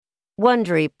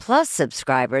Wondery Plus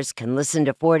subscribers can listen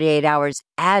to 48 Hours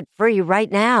ad-free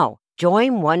right now.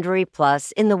 Join Wondery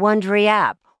Plus in the Wondery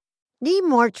app. Need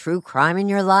more true crime in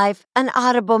your life? An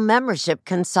Audible membership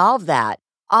can solve that.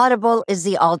 Audible is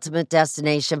the ultimate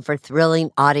destination for thrilling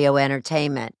audio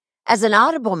entertainment. As an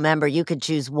Audible member, you can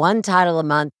choose one title a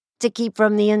month to keep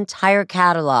from the entire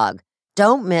catalog.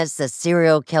 Don't miss The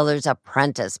Serial Killer's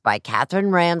Apprentice by Katherine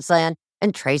Ramsland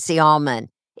and Tracy Ullman.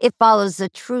 It follows the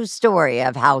true story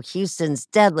of how Houston's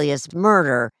deadliest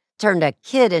murder turned a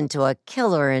kid into a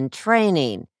killer in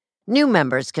training. New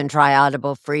members can try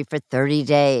Audible free for 30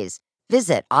 days.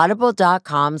 Visit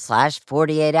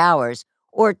audible.com/48 hours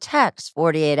or text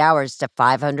 48 hours to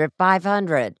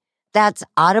 500-500. That's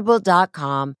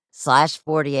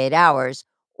audible.com/48 hours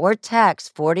or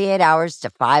text 48 hours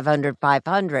to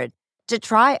 500-500 to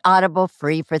try Audible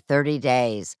free for 30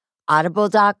 days.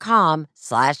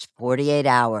 Audible.com/48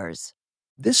 hours.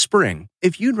 This spring,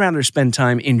 if you'd rather spend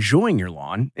time enjoying your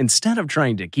lawn instead of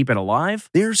trying to keep it alive,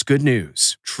 there's good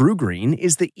news. True Green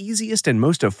is the easiest and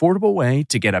most affordable way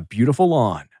to get a beautiful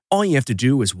lawn. All you have to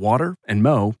do is water and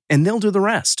mow, and they'll do the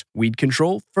rest. Weed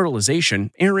control,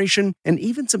 fertilization, aeration, and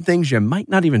even some things you might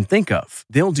not even think of.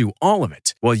 They'll do all of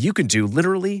it, while you can do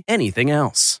literally anything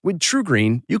else. With True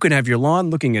Green, you can have your lawn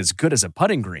looking as good as a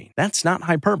putting green. That's not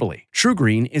hyperbole. True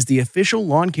Green is the official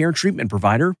lawn care treatment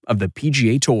provider of the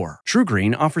PGA Tour. True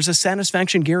Green offers a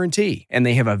satisfaction guarantee, and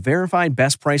they have a verified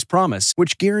best price promise,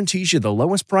 which guarantees you the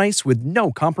lowest price with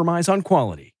no compromise on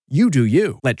quality. You do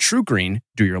you. Let True Green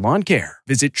do your lawn care.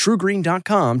 Visit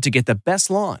TrueGreen.com to get the best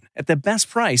lawn at the best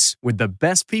price with the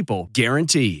best people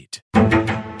guaranteed.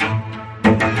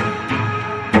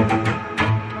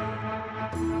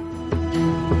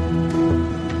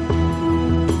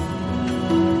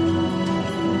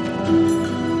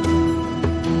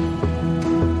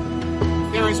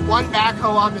 There is one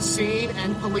backhoe on the scene,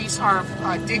 and police are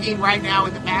digging right now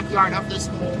in the backyard of this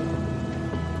hole.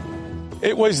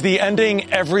 It was the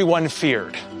ending everyone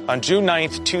feared. On June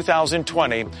 9th,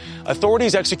 2020,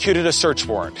 authorities executed a search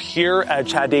warrant here at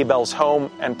Chad Daybell's home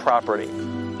and property.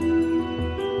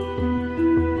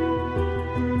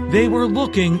 They were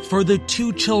looking for the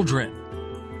two children.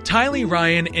 Tylee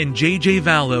Ryan and JJ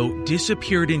Vallow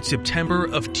disappeared in September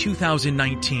of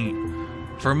 2019.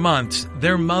 For months,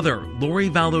 their mother, Lori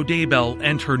Vallow Daybell,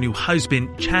 and her new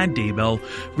husband, Chad Daybell,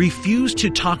 refused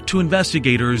to talk to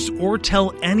investigators or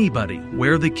tell anybody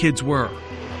where the kids were.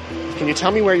 Can you tell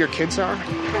me where your kids are?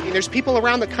 I mean, there's people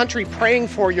around the country praying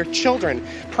for your children,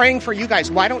 praying for you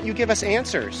guys. Why don't you give us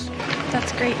answers?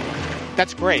 That's great.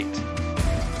 That's great.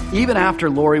 Even after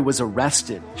Lori was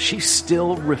arrested, she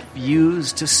still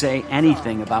refused to say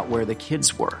anything about where the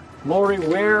kids were. Lori,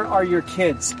 where are your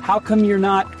kids? How come you're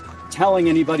not telling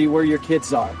anybody where your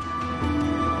kids are?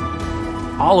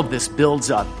 All of this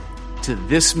builds up to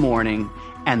this morning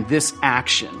and this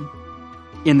action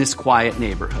in this quiet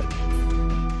neighborhood.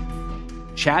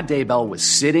 Chad Daybell was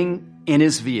sitting in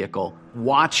his vehicle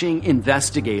watching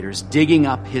investigators digging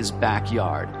up his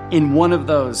backyard. In one of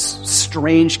those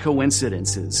strange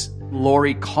coincidences,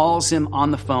 Lori calls him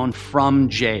on the phone from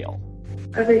jail.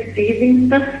 Are they seizing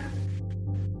stuff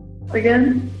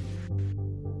again?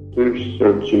 They're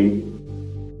searching.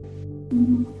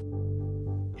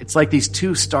 It's like these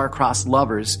two star-crossed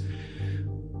lovers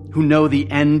who know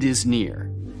the end is near.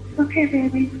 Okay,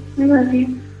 baby. I love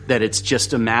you. That it's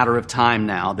just a matter of time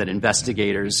now that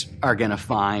investigators are going to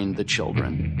find the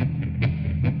children.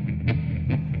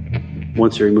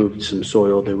 Once they removed some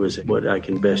soil, there was what I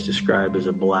can best describe as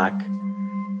a black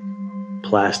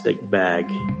plastic bag.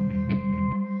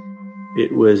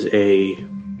 It was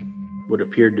what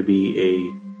appeared to be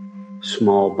a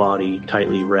small body,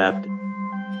 tightly wrapped.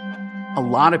 A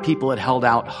lot of people had held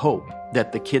out hope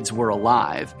that the kids were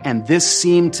alive, and this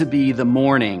seemed to be the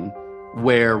morning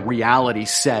where reality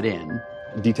set in.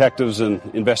 Detectives and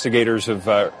investigators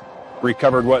have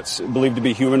recovered what's believed to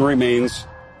be human remains.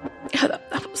 Yeah,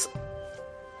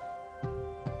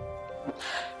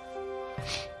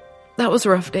 that was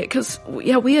a rough day because,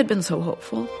 we had been so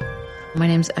hopeful. My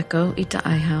name's Echo Ita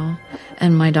Aihau,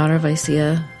 and my daughter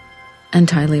Vaisia and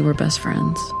Tylee were best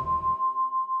friends.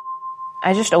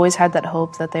 I just always had that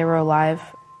hope that they were alive.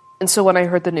 And so when I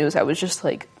heard the news, I was just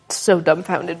so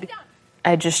dumbfounded.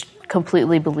 I just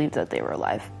completely believed that they were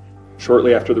alive.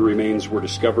 Shortly after the remains were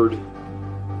discovered,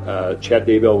 Chad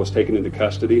Daybell was taken into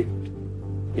custody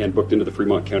and booked into the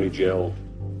Fremont County Jail.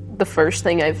 The first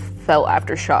thing I felt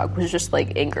after shock was just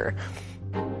anger.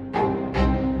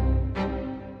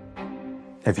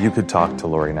 If you could talk to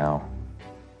Lori now,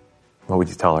 what would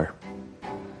you tell her?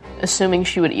 Assuming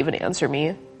she would even answer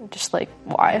me, just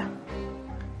why?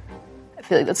 I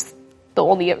feel like that's The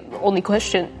only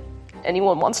question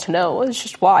anyone wants to know is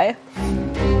just why.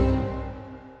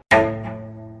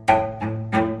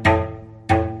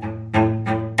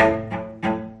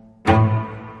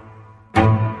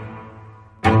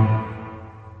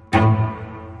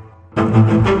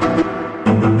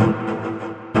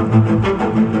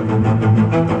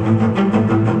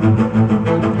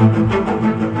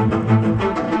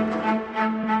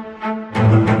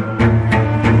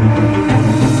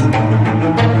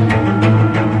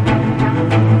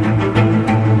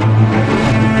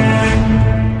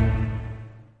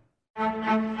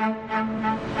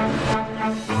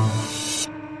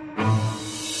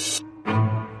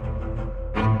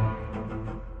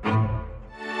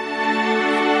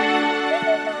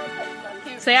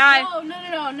 Say hi.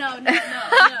 No.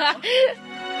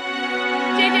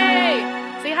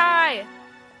 JJ, say hi.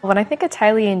 When I think of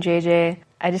Tylee and JJ,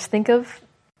 I just think of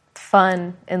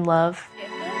fun and love.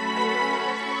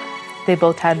 They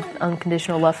both had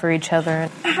unconditional love for each other.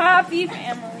 Happy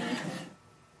family.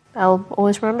 I'll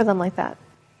always remember them like that.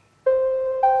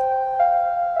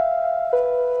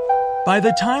 By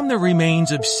the time the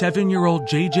remains of 7-year-old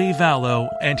J.J. Vallow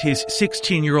and his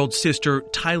 16-year-old sister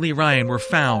Tylee Ryan were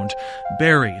found,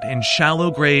 buried in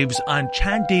shallow graves on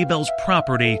Chad Daybell's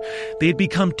property, they had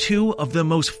become two of the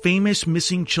most famous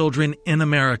missing children in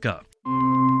America.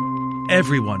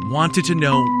 Everyone wanted to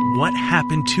know what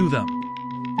happened to them.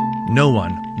 No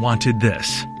one wanted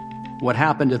this. What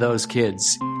happened to those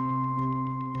kids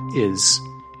is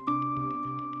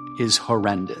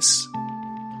horrendous.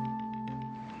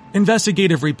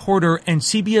 Investigative reporter and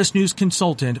CBS News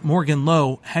consultant Morgan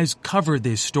Lowe has covered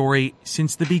this story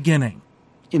since the beginning.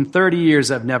 In 30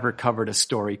 years, I've never covered a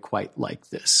story quite like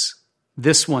this.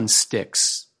 This one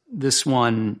sticks. This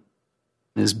one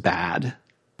is bad.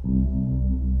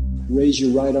 Raise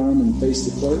your right arm and face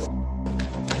the clerk.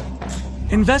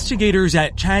 Investigators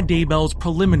at Chad Daybell's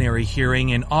preliminary hearing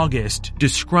in August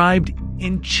described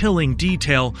in chilling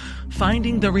detail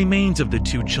finding the remains of the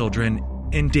two children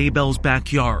in Daybell's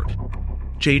backyard.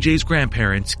 JJ's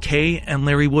grandparents, Kay and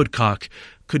Larry Woodcock,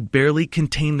 could barely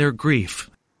contain their grief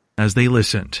as they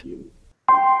listened.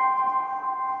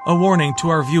 A warning to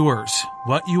our viewers,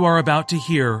 what you are about to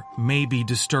hear may be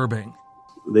disturbing.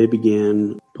 They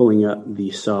began pulling up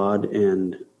the sod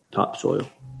and topsoil.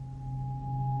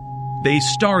 They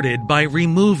started by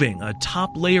removing a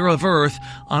top layer of earth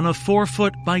on a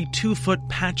 4-foot by 2-foot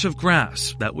patch of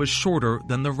grass that was shorter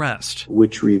than the rest,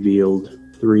 which revealed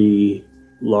 3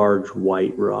 large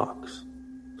white rocks,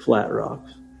 flat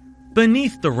rocks.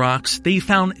 Beneath the rocks, they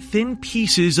found thin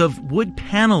pieces of wood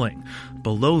paneling.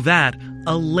 Below that,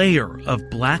 a layer of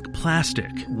black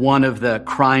plastic. One of the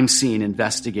crime scene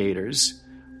investigators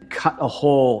cut a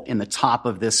hole in the top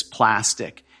of this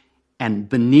plastic, and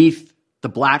beneath the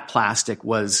black plastic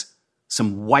was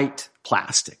some white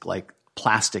plastic, like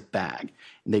plastic bag.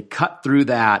 And they cut through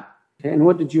that. And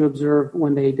what did you observe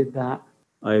when they did that?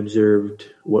 I observed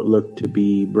what looked to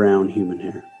be brown human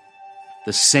hair.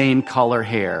 The same color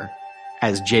hair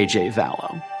as J.J.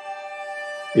 Vallow.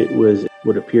 It was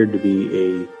what appeared to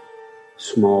be a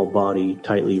small body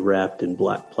tightly wrapped in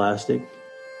black plastic,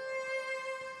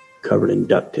 covered in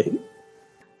duct tape.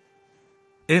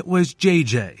 It was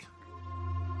J.J.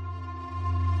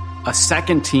 A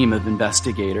second team of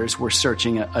investigators were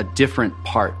searching a different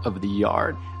part of the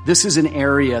yard. This is an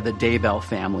area the Daybell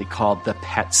family called the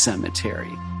pet cemetery.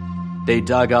 They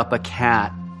dug up a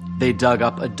cat, they dug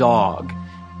up a dog.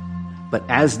 But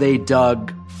as they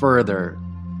dug further,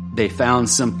 they found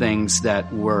some things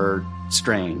that were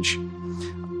strange.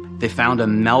 They found a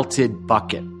melted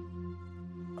bucket.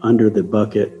 Under the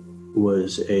bucket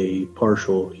was a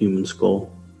partial human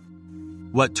skull.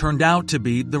 What turned out to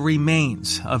be the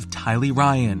remains of Tylee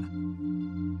Ryan.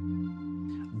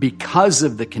 Because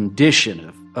of the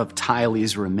condition of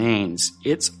Tylee's remains,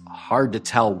 it's hard to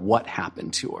tell what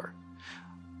happened to her.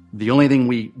 The only thing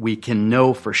we can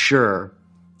know for sure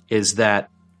is that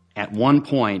at one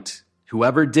point,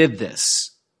 whoever did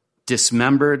this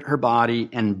dismembered her body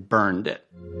and burned it.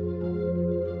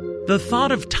 The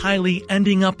thought of Tylee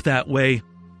ending up that way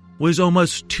was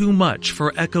almost too much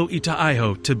for Echo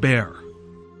Itaiho to bear.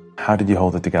 How did you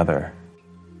hold it together?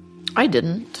 I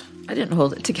didn't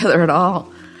hold it together at all.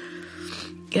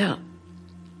 Yeah.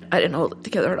 I didn't hold it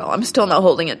together at all. I'm still not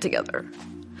holding it together.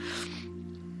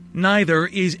 Neither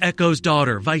is Echo's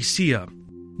daughter, Vaisia,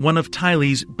 one of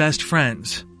Tylee's best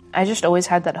friends. I just always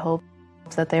had that hope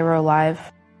that they were alive.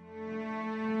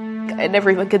 I never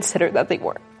even considered that they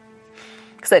weren't,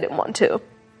 because I didn't want to.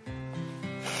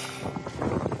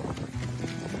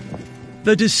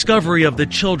 The discovery of the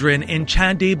children in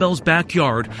Chad Daybell's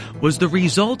backyard was the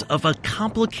result of a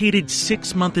complicated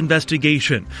 6-month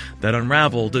investigation that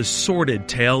unraveled a sordid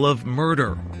tale of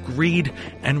murder, greed,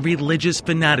 and religious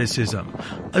fanaticism,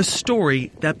 a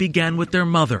story that began with their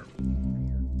mother,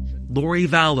 Lori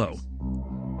Vallow.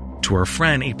 To her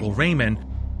friend April Raymond,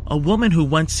 a woman who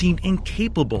once seemed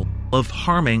incapable of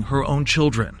harming her own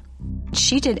children.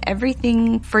 She did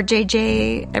everything for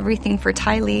JJ, everything for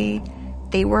Tylee.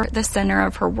 They were the center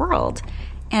of her world.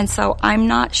 And so I'm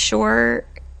not sure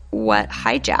what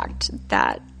hijacked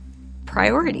that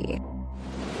priority.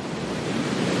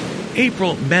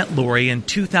 April met Lori in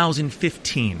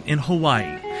 2015 in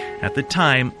Hawaii. At the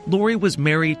time, Lori was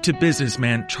married to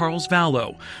businessman Charles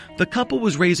Vallow. The couple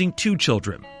was raising 2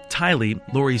 children, Tylee,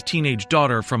 Lori's teenage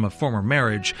daughter from a former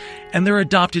marriage, and their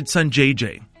adopted son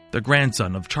JJ, the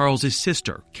grandson of Charles's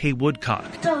sister, Kay Woodcock.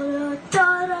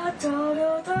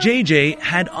 JJ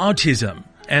had autism,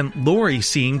 and Lori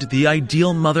seemed the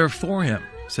ideal mother for him,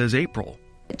 says April.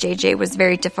 JJ was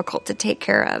very difficult to take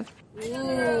care of.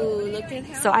 Ooh, look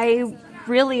at So I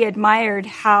really admired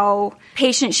how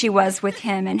patient she was with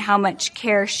him and how much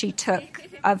care she took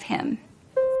of him.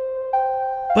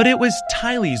 But it was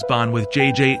Tylee's bond with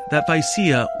JJ that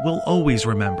Vicea will always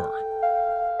remember.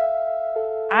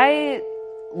 I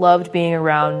loved being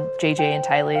around JJ and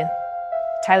Tylee.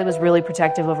 Tylee was really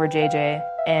protective over JJ,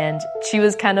 and she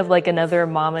was kind of like another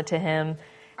mama to him.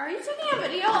 Are you taking a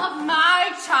video of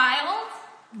my child?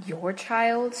 Your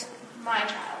child? My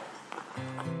child.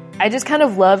 I just kind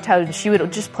of loved how she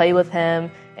would just play with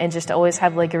him and just always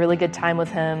have like a really good time with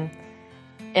him.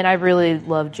 And I really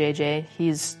love JJ.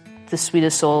 He's the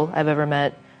sweetest soul I've ever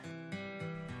met.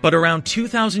 But around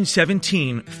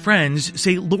 2017, friends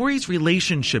say Lori's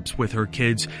relationships with her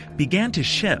kids began to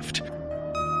shift.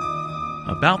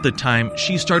 About the time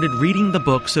she started reading the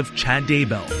books of Chad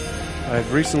Daybell.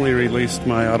 I've recently released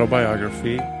my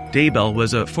autobiography. Daybell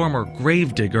was a former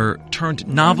gravedigger turned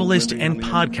novelist and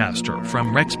podcaster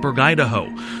from Rexburg, Idaho,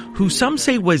 who some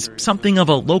say was something of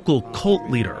a local cult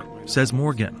leader, says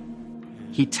Morgan.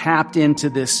 He tapped into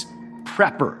this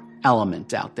prepper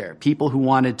element out there, people who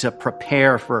wanted to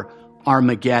prepare for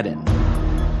Armageddon.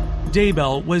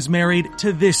 Daybell was married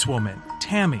to this woman,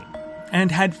 Tammy,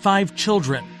 and had 5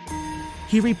 children.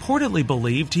 He reportedly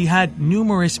believed he had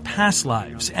numerous past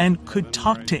lives and could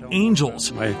talk to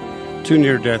angels. My 2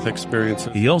 near-death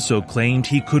experiences. He also claimed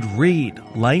he could read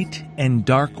light and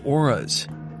dark auras.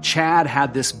 Chad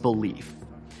had this belief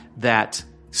that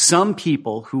some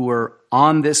people who were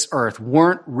on this earth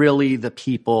weren't really the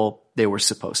people they were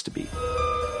supposed to be.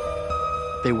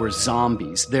 They were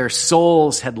zombies. Their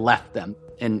souls had left them,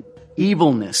 and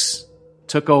evilness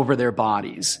took over their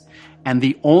bodies. And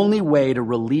the only way to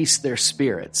release their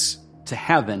spirits to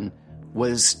heaven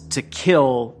was to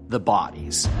kill the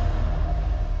bodies.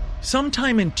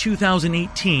 Sometime in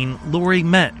 2018, Lori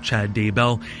met Chad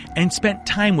Daybell and spent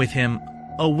time with him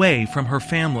away from her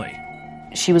family.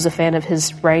 She was a fan of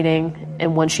his writing,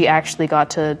 and when she actually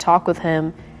got to talk with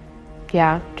him,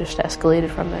 just escalated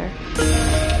from there.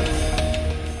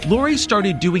 Lori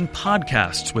started doing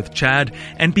podcasts with Chad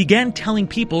and began telling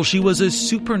people she was a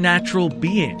supernatural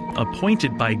being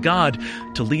appointed by God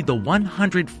to lead the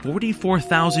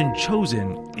 144,000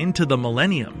 chosen into the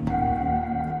millennium.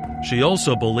 She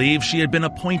also believed she had been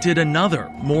appointed another,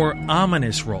 more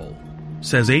ominous role,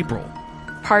 says April.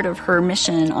 Part of her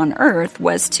mission on Earth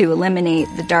was to eliminate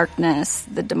the darkness,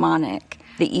 the demonic,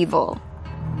 the evil.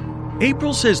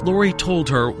 April says Lori told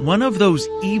her one of those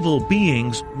evil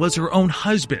beings was her own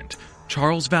husband,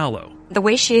 Charles Vallow. The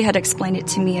way she had explained it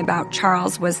to me about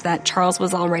Charles was that Charles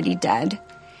was already dead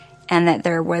and that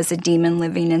there was a demon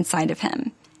living inside of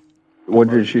him.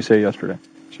 What did she say yesterday?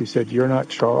 She said, "You're not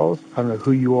Charles. I don't know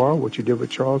who you are, what you did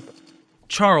with Charles."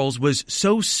 Charles was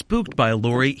so spooked by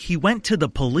Lori, he went to the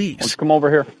police. Let's come over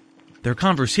here. Their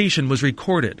conversation was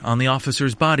recorded on the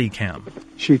officer's body cam.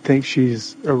 She thinks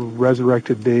she's a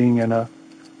resurrected being and a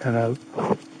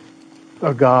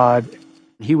god.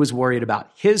 He was worried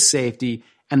about his safety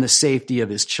and the safety of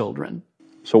his children.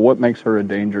 So what makes her a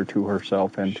danger to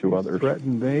herself and to others?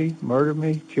 Threatened me, murder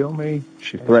me, kill me.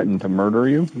 She threatened to murder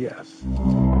you? Yes.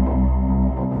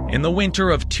 In the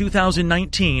winter of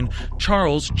 2019,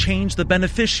 Charles changed the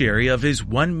beneficiary of his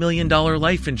 $1 million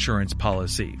life insurance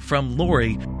policy from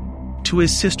Lori to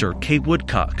his sister, Kay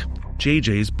Woodcock,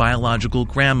 JJ's biological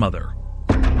grandmother.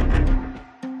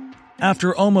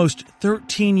 After almost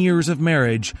 13 years of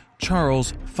marriage,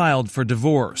 Charles filed for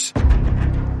divorce.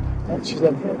 She's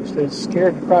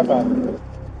scared the crap out of her.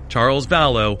 Charles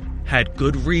Vallow had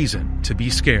good reason to be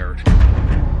scared.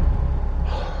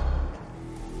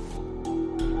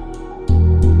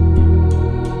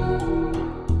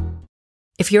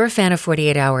 If you're a fan of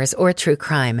 48 Hours or true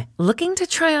crime, looking to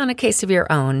try on a case of your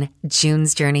own,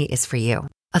 June's Journey is for you.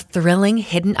 A thrilling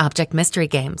hidden object mystery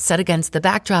game set against the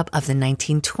backdrop of the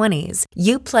 1920s.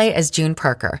 You play as June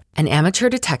Parker, an amateur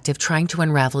detective trying to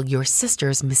unravel your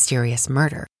sister's mysterious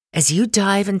murder. As you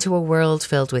dive into a world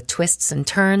filled with twists and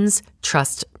turns,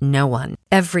 trust no one.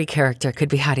 Every character could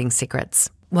be hiding secrets.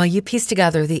 While you piece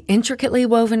together the intricately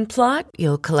woven plot,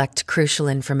 you'll collect crucial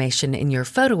information in your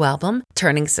photo album,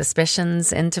 turning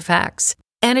suspicions into facts.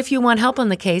 And if you want help on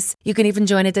the case, you can even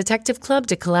join a detective club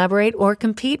to collaborate or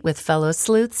compete with fellow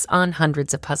sleuths on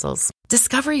hundreds of puzzles.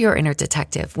 Discover your inner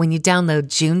detective when you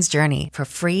download June's Journey for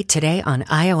free today on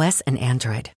iOS and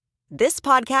Android. This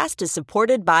podcast is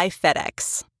supported by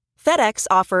FedEx. FedEx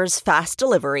offers fast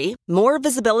delivery, more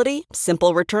visibility,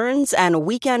 simple returns, and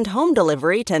weekend home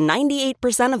delivery to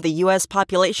 98% of the U.S.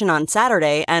 population on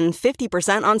Saturday and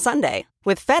 50% on Sunday.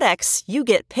 With FedEx, you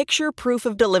get picture proof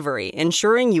of delivery,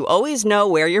 ensuring you always know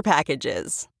where your package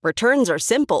is. Returns are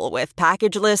simple with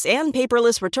packageless and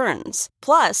paperless returns.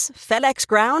 Plus, FedEx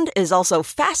Ground is also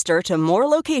faster to more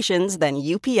locations than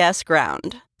UPS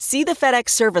Ground. See the FedEx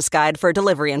service guide for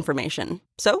delivery information.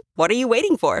 So, what are you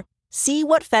waiting for? See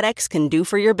what FedEx can do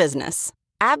for your business.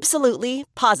 Absolutely,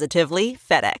 positively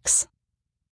FedEx.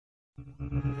 Why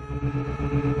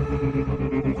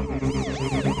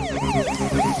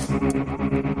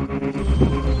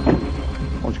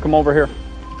don't you come over here?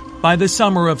 By the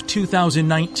summer of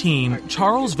 2019,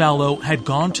 Charles Vallow had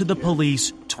gone to the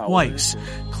police twice,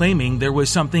 claiming there was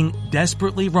something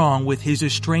desperately wrong with his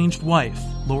estranged wife,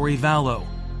 Lori Vallow.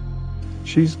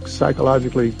 She's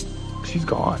psychologically, she's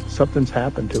gone. Something's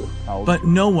happened to her. But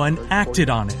no one acted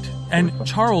on it, and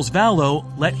Charles Vallow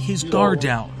let his guard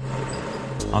down.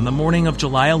 On the morning of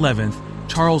July 11th,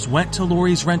 Charles went to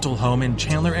Lori's rental home in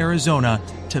Chandler, Arizona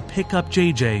to pick up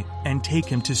JJ and take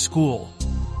him to school.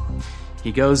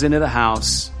 He goes into the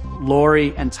house.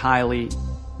 Lori and Tylee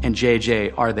and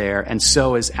JJ are there, and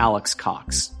so is Alex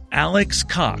Cox. Alex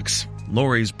Cox,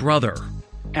 Lori's brother.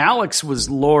 Alex was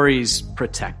Lori's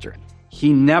protector.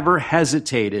 He never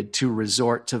hesitated to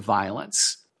resort to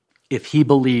violence if he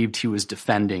believed he was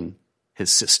defending his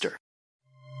sister.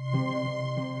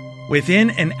 Within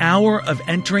an hour of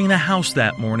entering the house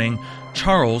that morning,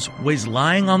 Charles was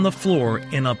lying on the floor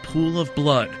in a pool of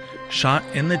blood, shot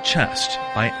in the chest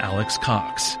by Alex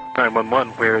Cox.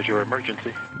 911, where is your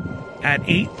emergency? At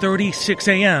 8:36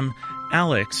 a.m.,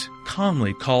 Alex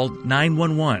calmly called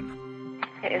 911.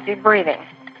 Is he breathing?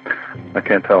 I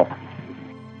can't tell.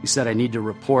 He said, I need to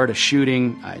report a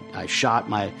shooting. I shot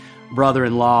my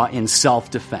brother-in-law in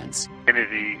self-defense. And is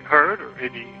he hurt or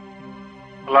is he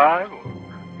alive?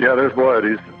 Yeah, there's blood.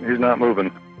 He's not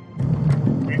moving.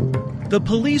 The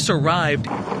police arrived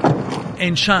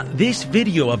and shot this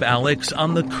video of Alex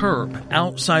on the curb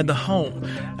outside the home.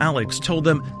 Alex told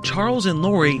them Charles and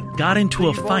Lori got into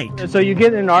a fight. So you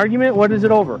get in an argument? What is it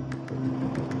over?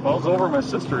 Well, it's over my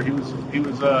sister. He was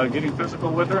getting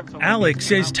physical with her. Alex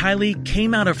says Tylee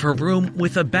came out of her room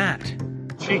with a bat.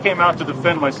 She came out to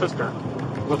defend my sister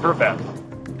with her bat.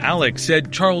 Alex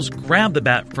said Charles grabbed the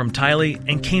bat from Tylee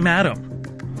and came at him.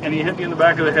 And he hit me in the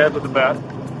back of the head with the bat.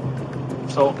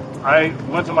 So I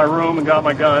went to my room and got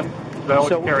my gun. That I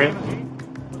would carry it.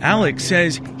 Alex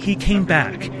says he came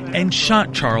back and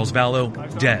shot Charles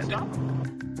Vallow dead.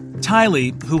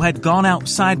 Tylee, who had gone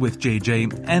outside with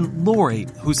JJ, and Lori,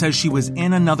 who says she was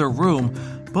in another room,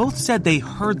 both said they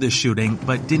heard the shooting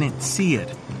but didn't see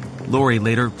it. Lori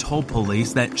later told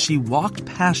police that she walked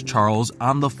past Charles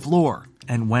on the floor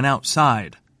and went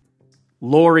outside.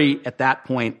 Lori, at that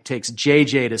point, takes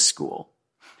JJ to school,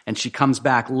 and she comes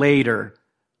back later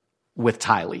with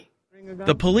Tylee.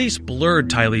 The police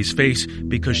blurred Tylee's face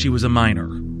because she was a minor.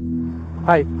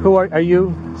 Hi, who are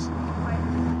you?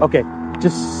 Okay,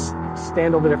 just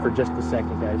stand over there for just a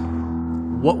second, guys.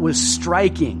 What was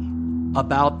striking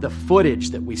about the footage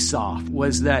that we saw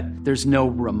was that there's no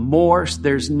remorse,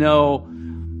 there's no,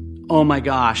 oh my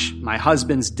gosh, my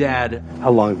husband's dead.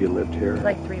 How long have you lived here?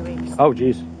 Like 3 weeks. Oh,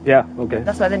 geez. Yeah, okay.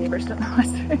 That's why the neighbors don't know us.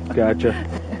 Gotcha.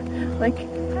 Like,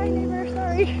 hi neighbor,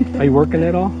 sorry. Are you working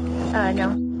at all?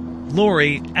 No.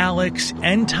 Lori, Alex,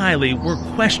 and Tylee were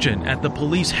questioned at the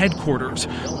police headquarters.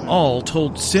 All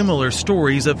told similar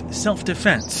stories of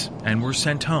self-defense and were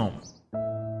sent home.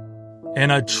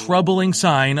 In a troubling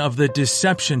sign of the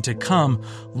deception to come,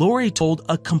 Lori told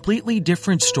a completely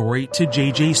different story to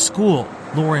JJ's school,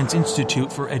 Lawrence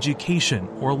Institute for Education,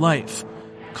 or LIFE.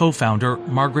 Co-founder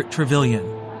Margaret Trevelyan.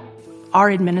 Our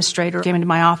administrator came into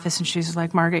my office and she's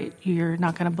like, Margaret, you're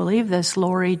not going to believe this.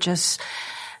 Lori just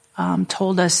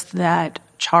told us that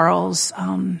Charles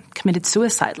committed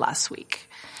suicide last week.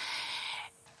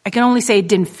 I can only say it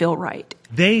didn't feel right.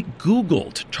 They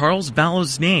Googled Charles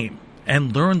Vallow's name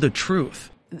and learned the truth.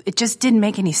 It just didn't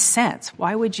make any sense.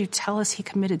 Why would you tell us he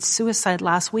committed suicide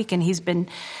last week and he's been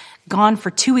gone for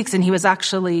 2 weeks and he was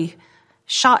actually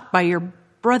shot by your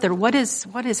brother? What is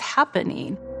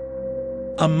happening?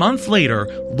 A month later,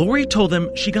 Lori told them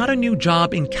she got a new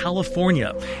job in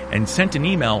California and sent an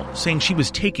email saying she was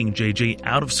taking JJ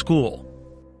out of school.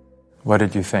 What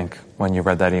did you think when you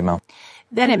read that email?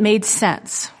 Then it made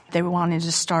sense. They wanted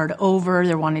to start over.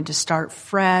 They wanted to start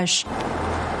fresh.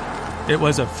 It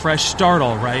was a fresh start,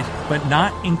 all right, but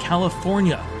not in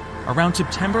California. Around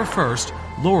September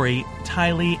 1st, Lori,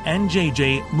 Tylee, and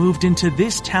JJ moved into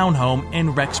this townhome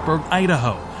in Rexburg,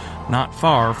 Idaho, not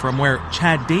far from where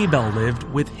Chad Daybell lived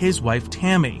with his wife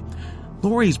Tammy.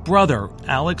 Lori's brother,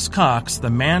 Alex Cox, the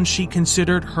man she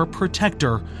considered her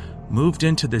protector, moved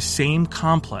into the same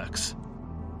complex.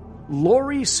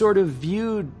 Lori sort of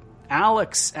viewed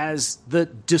Alex as the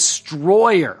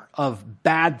destroyer of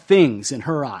bad things in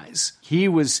her eyes. He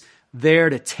was there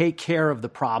to take care of the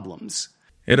problems.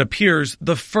 It appears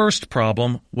the first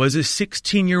problem was a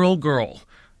 16-year-old girl,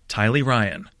 Tylee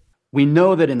Ryan. We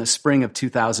know that in the spring of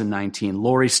 2019,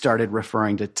 Lori started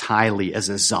referring to Tylee as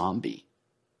a zombie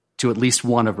to at least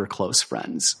one of her close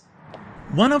friends.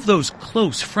 One of those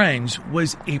close friends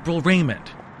was April Raymond.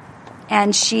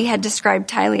 And she had described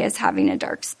Tylee as having a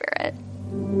dark spirit.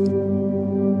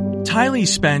 Tylee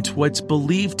spent what's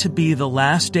believed to be the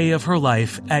last day of her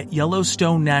life at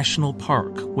Yellowstone National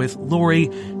Park with Lori,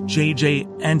 JJ,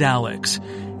 and Alex.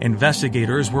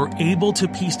 Investigators were able to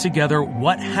piece together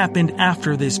what happened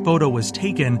after this photo was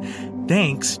taken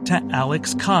thanks to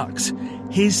Alex Cox.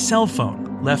 His cell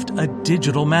phone left a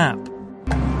digital map.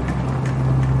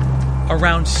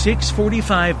 Around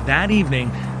 6:45 that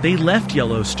evening, they left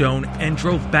Yellowstone and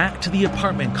drove back to the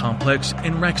apartment complex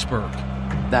in Rexburg.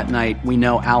 That night, we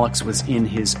know Alex was in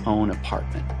his own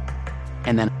apartment.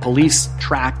 And then police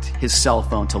tracked his cell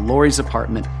phone to Lori's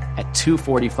apartment at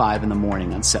 2:45 in the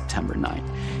morning on September 9th.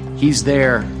 He's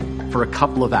there for a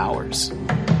couple of hours.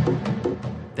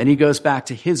 Then he goes back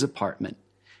to his apartment.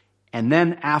 And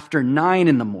then after 9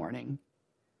 in the morning,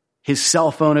 his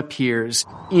cell phone appears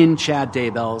in Chad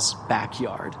Daybell's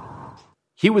backyard.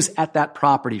 He was at that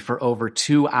property for over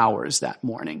 2 hours that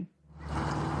morning.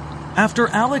 After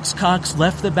Alex Cox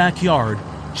left the backyard,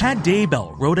 Chad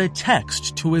Daybell wrote a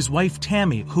text to his wife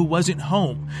Tammy, who wasn't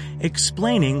home,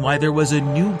 explaining why there was a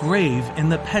new grave in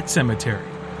the pet cemetery.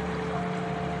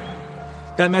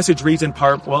 That message reads in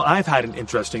part, "Well, I've had an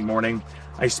interesting morning.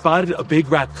 I spotted a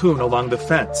big raccoon along the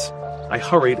fence. I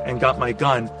hurried and got my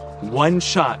gun. One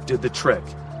shot did the trick.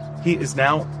 He is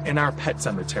now in our pet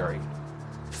cemetery.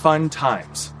 Fun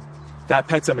times." That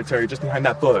pet cemetery just behind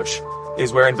that bush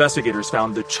is where investigators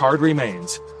found the charred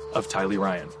remains of Tylee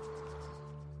Ryan.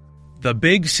 The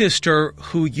big sister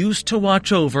who used to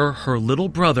watch over her little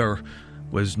brother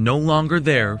was no longer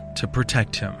there to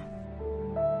protect him.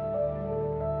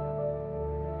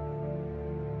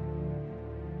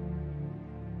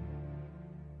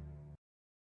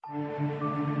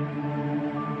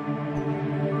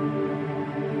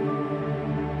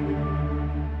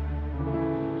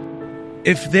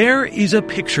 If there is a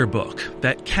picture book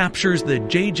that captures the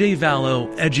J.J.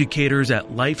 Vallow educators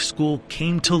at Life School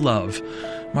came to love,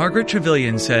 Margaret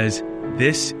Trevelyan says,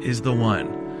 this is the one.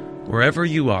 Wherever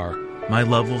you are, my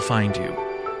love will find you.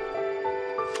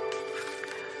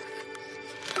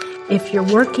 If you're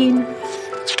working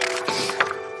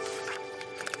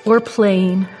or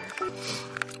playing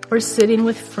or sitting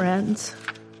with friends,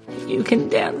 you can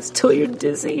dance till you're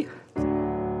dizzy.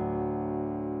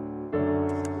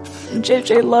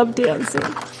 JJ loved dancing.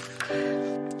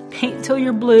 Paint till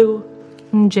you're blue.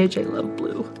 JJ loved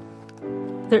blue.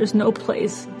 There's no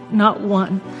place, not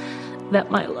one, that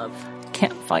my love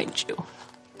can't find you.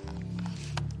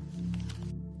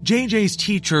 JJ's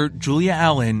teacher, Julia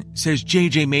Allen, says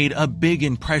JJ made a big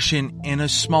impression in a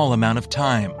small amount of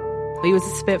time. He was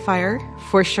a spitfire,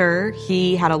 for sure.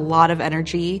 He had a lot of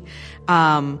energy.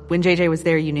 When JJ was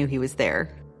there, you knew he was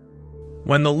there.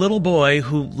 When the little boy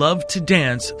who loved to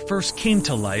dance first came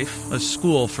to Life, a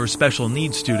school for special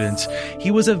needs students, he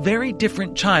was a very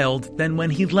different child than when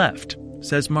he left,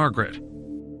 says Margaret.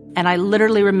 And I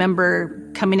literally remember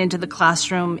coming into the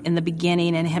classroom in the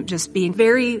beginning and him just being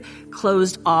very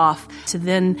closed off, to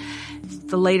then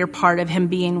the later part of him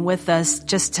being with us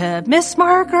just to Miss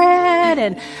Margaret,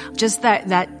 and just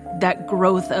that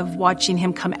growth of watching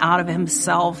him come out of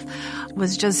himself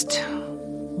was just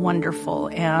wonderful.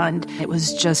 And it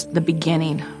was just the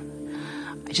beginning.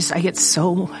 I get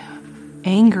so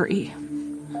angry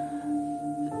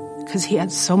because he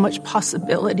had so much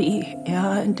possibility,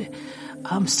 and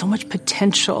so much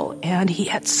potential, and he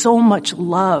had so much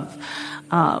love.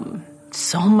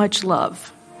 So much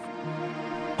love.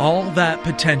 All that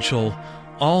potential,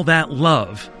 all that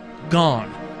love,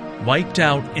 gone. Wiped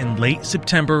out in late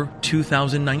September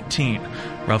 2019,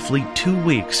 roughly 2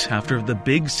 weeks after the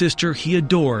big sister he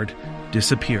adored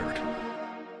disappeared.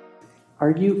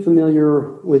 Are you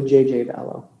familiar with J.J.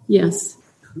 Vallow? Yes.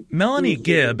 Melanie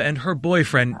Gibb and her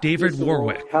boyfriend, David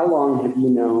Warwick. How long have you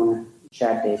known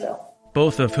Chad Daybell?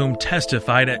 Both of whom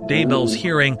testified at Daybell's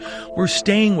hearing, were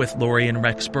staying with Lori in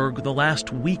Rexburg the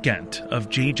last weekend of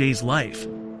JJ's life.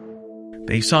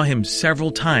 They saw him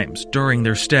several times during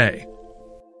their stay.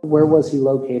 Where was he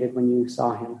located when you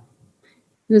saw him?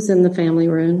 He was in the family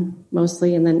room,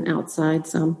 mostly, and then outside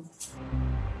some.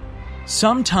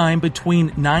 Sometime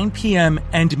between 9 p.m.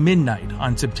 and midnight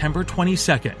on September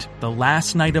 22nd, the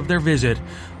last night of their visit,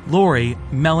 Lori,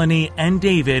 Melanie, and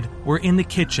David were in the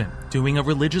kitchen doing a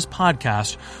religious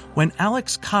podcast when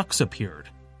Alex Cox appeared.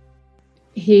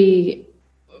 He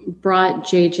brought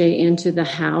JJ into the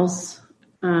house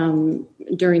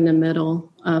during the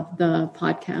middle of the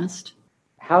podcast.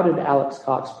 How did Alex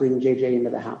Cox bring JJ into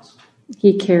the house?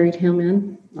 He carried him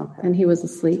in, and he was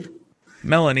asleep.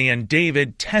 Melanie and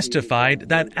David testified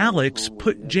that Alex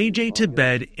put JJ to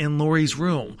bed in Lori's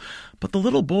room, but the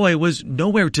little boy was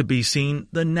nowhere to be seen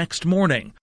the next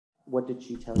morning. What did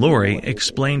she tell you? Lori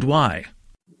explained why.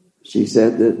 She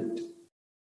said that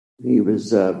he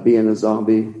was being a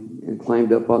zombie and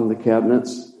climbed up on the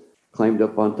cabinets, climbed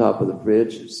up on top of the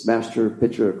fridge, smashed her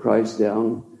picture of Christ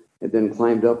down, and then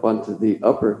climbed up onto the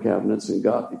upper cabinets and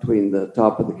got between the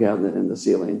top of the cabinet and the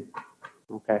ceiling.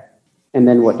 Okay. And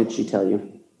then what did she tell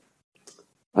you?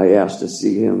 I asked to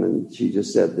see him, and she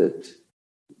just said that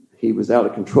he was out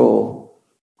of control,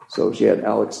 so she had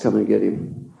Alex come and get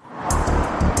him.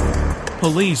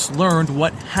 Police learned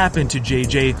what happened to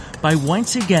JJ by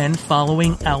once again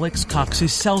following Alex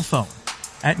Cox's cell phone.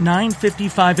 At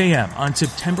 9:55 a.m. on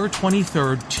September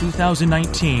 23,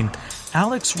 2019,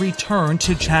 Alex returned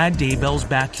to Chad Daybell's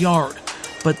backyard,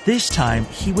 but this time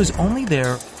he was only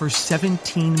there for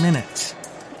 17 minutes.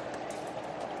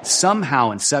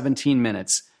 Somehow in 17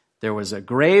 minutes, there was a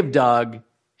grave dug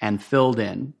and filled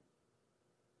in.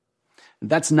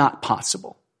 That's not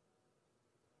possible.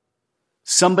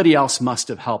 Somebody else must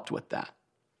have helped with that.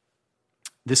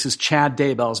 This is Chad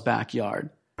Daybell's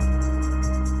backyard.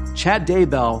 Chad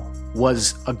Daybell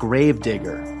was a grave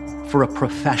digger for a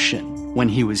profession when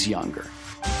he was younger.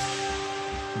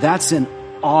 That's an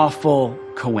awful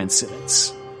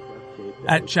coincidence.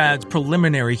 At Chad's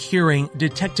preliminary hearing,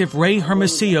 Detective Ray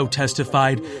Hermosillo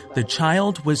testified the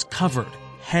child was covered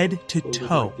head to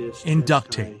toe in duct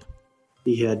tape.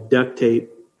 He had duct tape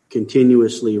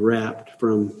continuously wrapped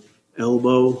from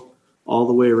elbow all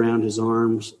the way around his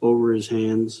arms, over his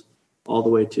hands, all the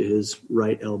way to his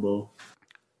right elbow.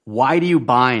 Why do you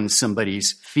bind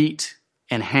somebody's feet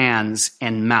and hands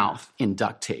and mouth in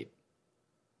duct tape?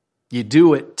 You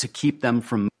do it to keep them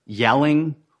from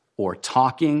yelling or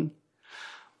talking.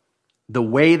 The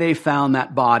way they found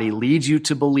that body leads you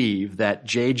to believe that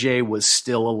JJ was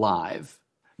still alive,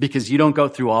 because you don't go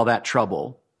through all that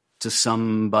trouble to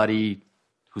somebody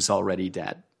who's already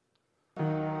dead.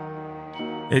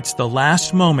 It's the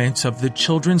last moments of the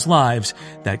children's lives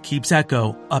that keeps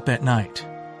Echo up at night.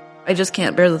 I just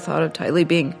can't bear the thought of Tylee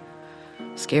being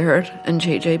scared and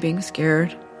JJ being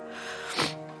scared.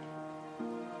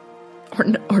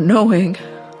 Or knowing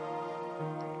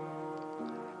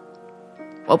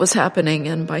what was happening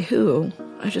and by who.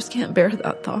 I just can't bear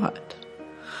that thought.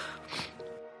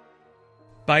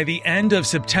 By the end of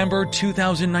September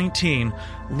 2019,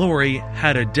 Lori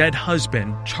had a dead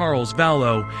husband, Charles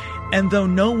Vallow, and though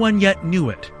no one yet knew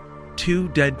it, 2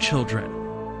 dead children.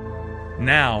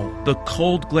 Now, the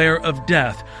cold glare of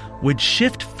death would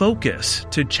shift focus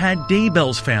to Chad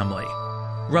Daybell's family.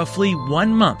 Roughly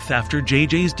 1 month after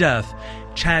JJ's death,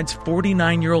 Chad's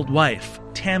 49-year-old wife,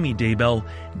 Tammy Daybell,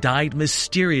 died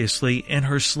mysteriously in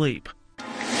her sleep.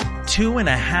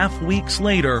 2.5 weeks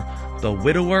later, the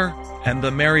widower and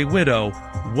the merry widow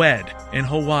wed in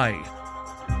Hawaii.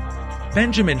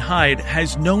 Benjamin Hyde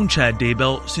has known Chad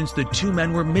Daybell since the 2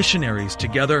 men were missionaries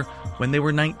together when they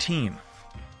were 19.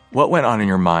 What went on in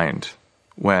your mind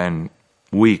when,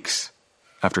 weeks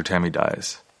after Tammy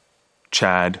dies,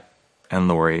 Chad and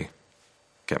Lori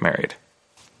get married?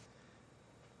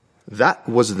 That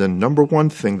was the number one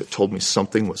thing that told me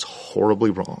something was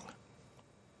horribly wrong.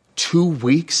 2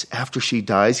 weeks after she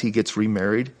dies, he gets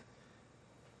remarried.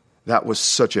 That was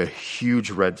such a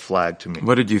huge red flag to me.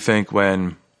 What did you think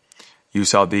when you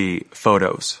saw the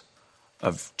photos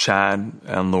of Chad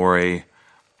and Lori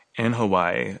in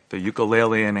Hawaii, the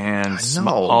ukulele in hand, I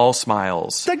know. all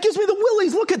smiles. That gives me the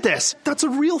willies. Look at this. That's a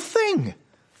real thing.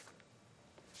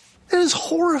 It is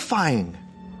horrifying.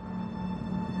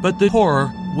 But the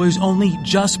horror was only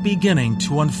just beginning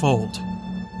to unfold.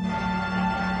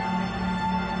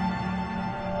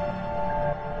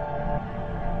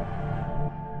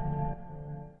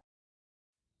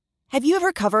 Have you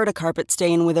ever covered a carpet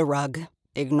stain with a rug?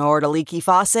 Ignored a leaky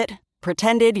faucet?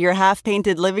 Pretended your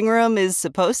half-painted living room is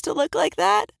supposed to look like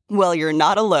that? Well, you're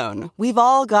not alone. We've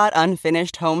all got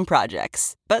unfinished home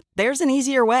projects. But there's an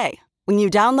easier way. When you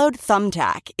download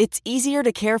Thumbtack, it's easier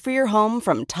to care for your home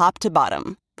from top to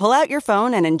bottom. Pull out your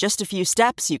phone and in just a few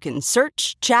steps, you can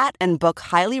search, chat, and book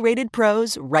highly rated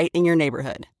pros right in your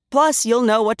neighborhood. Plus, you'll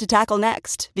know what to tackle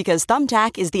next, because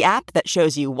Thumbtack is the app that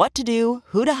shows you what to do,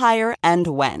 who to hire, and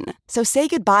when. So say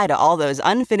goodbye to all those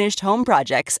unfinished home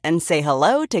projects and say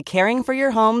hello to caring for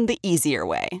your home the easier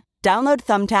way. Download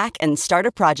Thumbtack and start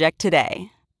a project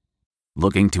today.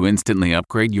 Looking to instantly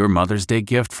upgrade your Mother's Day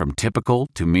gift from typical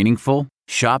to meaningful?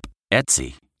 Shop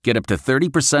Etsy. Get up to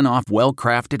 30% off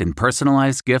well-crafted and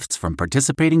personalized gifts from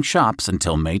participating shops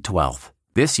until May 12th.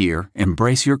 This year,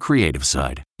 embrace your creative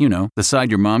side. You know, the side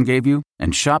your mom gave you.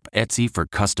 And shop Etsy for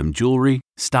custom jewelry,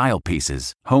 style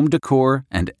pieces, home decor,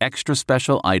 and extra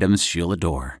special items she'll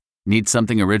adore. Need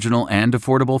something original and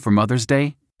affordable for Mother's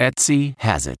Day? Etsy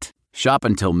has it. Shop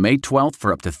until May 12th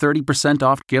for up to 30%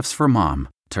 off gifts for mom.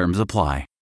 Terms apply.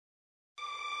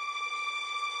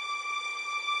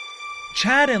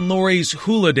 Chad and Lori's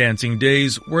hula dancing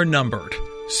days were numbered.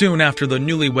 Soon after the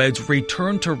newlyweds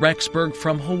returned to Rexburg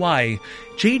from Hawaii,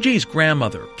 JJ's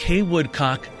grandmother, Kay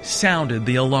Woodcock, sounded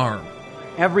the alarm.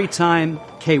 Every time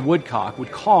Kay Woodcock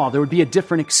would call, there would be a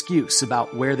different excuse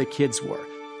about where the kids were.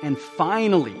 And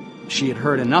finally, she had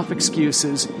heard enough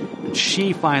excuses, and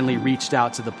she finally reached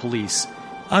out to the police.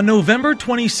 On November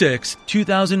 26,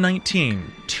 2019,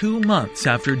 2 months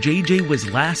after JJ was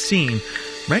last seen,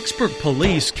 Rexburg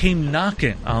police came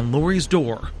knocking on Lori's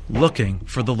door, looking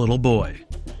for the little boy.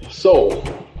 So,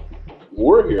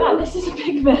 we're here. Yeah, this is a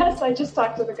big mess. I just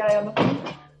talked to the guy on the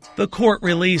phone. The court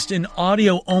released an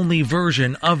audio-only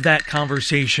version of that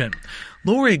conversation.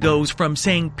 Lori goes from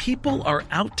saying people are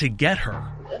out to get her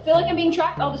I feel like I'm being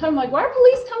tracked all the time. I'm like, why are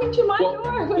police coming to my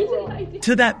door? What did I do?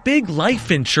 to that big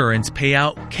life insurance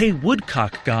payout Kay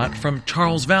Woodcock got from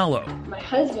Charles Vallow. My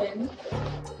husband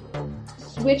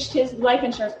switched his life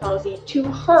insurance policy to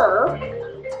her,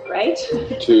 right?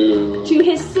 To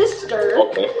his sister,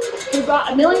 okay, who got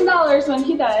 $1 million when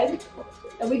he died,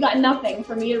 and we got nothing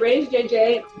for me to raise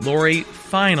JJ. Lori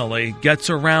finally gets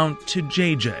around to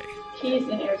JJ. He's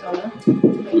in Arizona.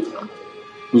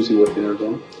 Who's he with in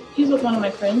Arizona? He's with one of my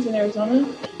friends in Arizona.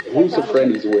 Who's the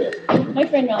friend he's with? My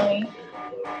friend Melanie.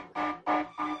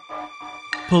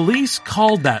 Police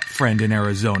called that friend in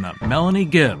Arizona, Melanie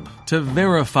Gibb, to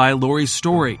verify Lori's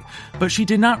story, but she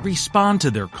did not respond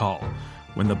to their call.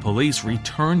 When the police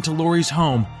returned to Lori's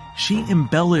home, she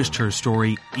embellished her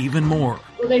story even more.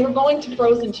 Well, they were going to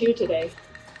Frozen 2 today,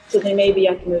 so they may be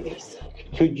at the movies.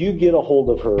 Could you get a hold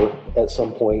of her at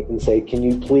some point and say, can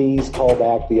you please call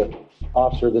back the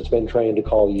officer that's been trying to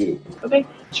call you? Okay,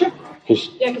 sure.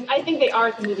 Yeah, because I think they are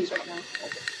at the movies right now.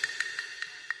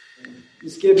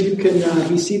 Ms. Gibb, you can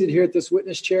be seated here at this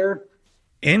witness chair.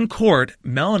 In court,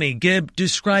 Melanie Gibb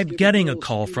described getting a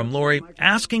call from Lori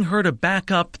asking her to back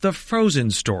up the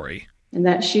Frozen story. And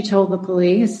that she told the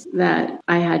police that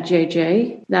I had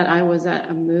JJ, that I was at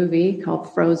a movie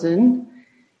called Frozen,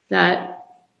 that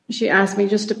she asked me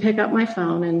just to pick up my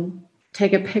phone and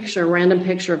take a random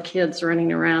picture of kids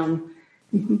running around.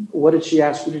 What did she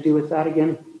ask you to do with that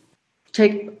again?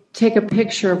 Take a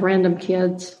picture of random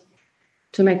kids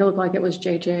to make it look like it was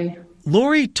JJ.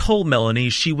 Lori told Melanie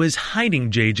she was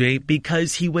hiding JJ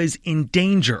because he was in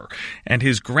danger, and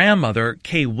his grandmother,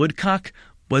 Kay Woodcock,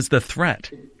 was the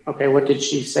threat. Okay, what did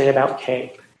she say about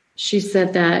Kay? She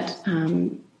said that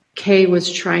Kay was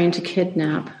trying to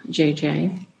kidnap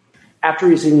JJ. After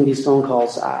receiving these phone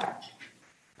calls,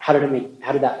 how did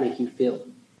that make you feel?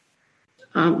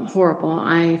 Horrible.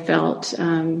 I felt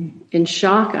in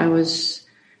shock. I was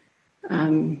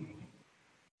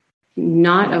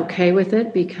not okay with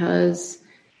it because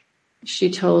she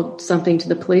told something to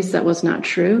the police that was not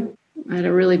true. I had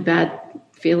a really bad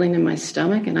feeling in my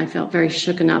stomach, and I felt very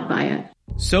shooken up by it.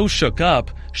 So shook up,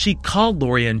 she called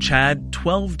Lori and Chad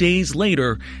 12 days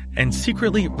later and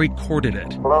secretly recorded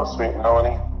it. Hello, sweet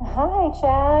Melanie. Hi,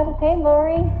 Chad. Hey,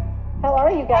 Lori. How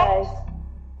are you guys?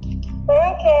 We're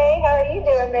okay. How are you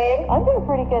doing, babe? I'm doing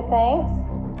pretty good,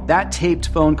 thanks. That taped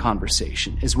phone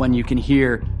conversation is when you can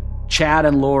hear Chad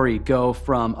and Lori go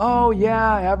from, oh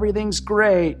yeah, everything's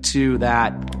great, to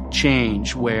that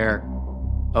change where,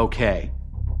 okay,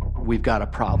 we've got a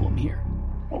problem here.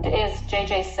 Is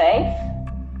JJ safe?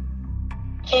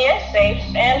 He is safe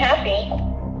and happy.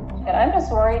 And I'm just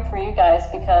worried for you guys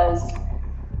because,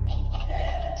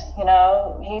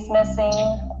 he's missing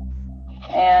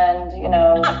and,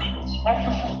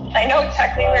 I know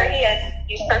exactly where he is.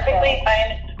 He's perfectly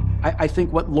fine. I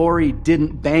think what Lori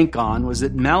didn't bank on was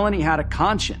that Melanie had a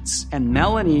conscience, and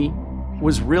Melanie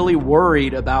was really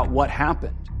worried about what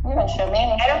happened. You haven't shown me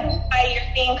anything. I don't know why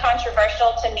you're being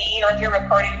controversial to me, or if you're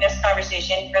recording this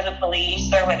conversation for the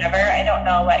police or whatever. I don't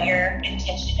know what your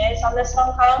intention is on this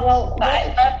phone call. But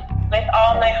I love you with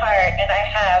all my heart, and I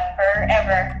have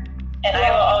forever, and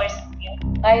I will always love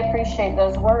you. I appreciate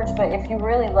those words, but if you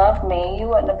really loved me, you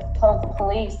wouldn't have told the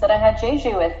police that I had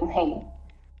JJ with me.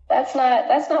 That's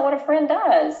not what a friend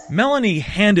does. Melanie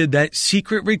handed that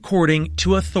secret recording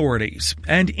to authorities,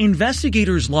 and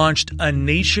investigators launched a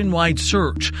nationwide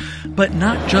search, but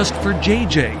not just for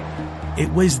JJ.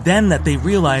 It was then that they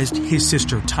realized his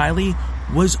sister Tylee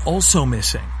was also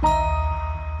missing.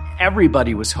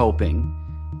 Everybody was hoping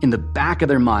in the back of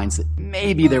their minds that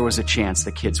maybe there was a chance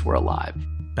the kids were alive.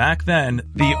 Back then,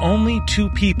 the only two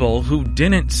people who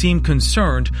didn't seem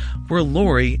concerned were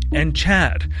Lori and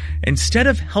Chad. Instead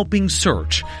of helping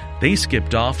search, they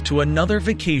skipped off to another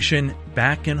vacation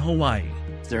back in Hawaii.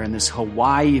 They're in this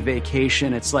Hawaii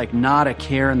vacation. It's like not a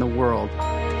care in the world.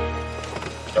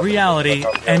 Reality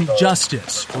and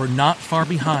justice were not far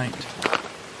behind.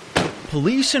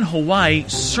 Police in Hawaii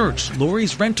searched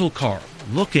Lori's rental car,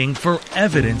 looking for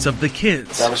evidence of the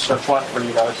kids. That was step one for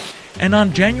you guys. And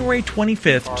on January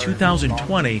 25th,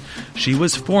 2020, she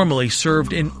was formally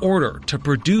served an order to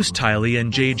produce Tylee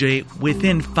and JJ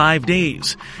within 5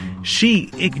 days. She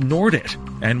ignored it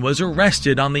and was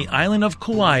arrested on the island of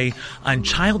Kauai on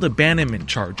child abandonment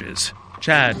charges.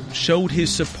 Chad showed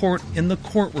his support in the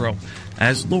courtroom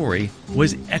as Lori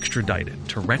was extradited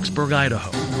to Rexburg,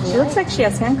 Idaho. She looks like she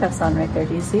has handcuffs on right there.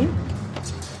 Do you see?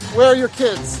 Where are your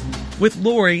kids? With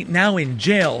Lori now in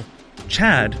jail,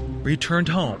 Chad returned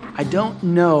home. I don't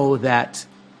know that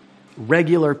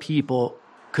regular people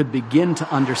could begin to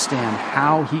understand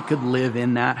how he could live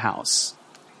in that house.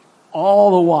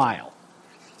 All the while,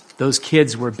 those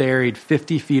kids were buried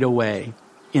 50 feet away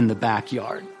in the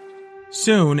backyard.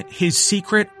 Soon, his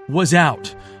secret was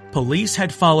out. Police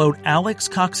had followed Alex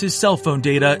Cox's cell phone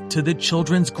data to the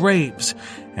children's graves.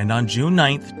 And on June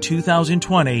 9th,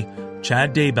 2020,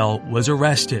 Chad Daybell was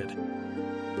arrested.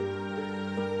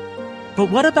 But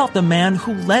what about the man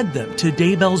who led them to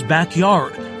Daybell's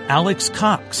backyard, Alex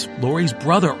Cox, Lori's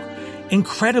brother?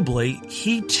 Incredibly,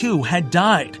 he too had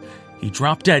died. He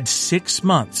dropped dead 6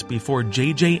 months before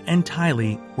JJ and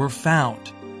Tylee were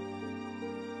found.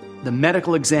 The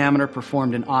medical examiner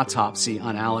performed an autopsy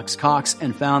on Alex Cox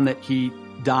and found that he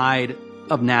died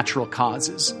of natural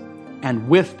causes. And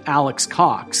with Alex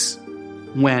Cox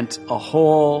went a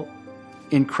whole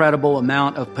incredible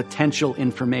amount of potential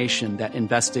information that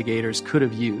investigators could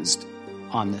have used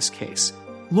on this case.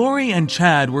 Lori and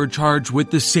Chad were charged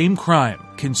with the same crime,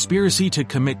 conspiracy to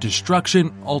commit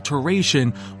destruction,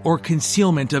 alteration, or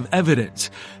concealment of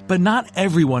evidence. But not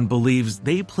everyone believes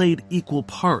they played equal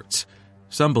parts.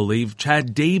 Some believe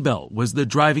Chad Daybell was the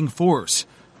driving force.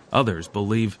 Others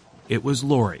believe it was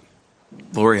Lori.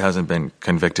 Lori hasn't been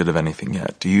convicted of anything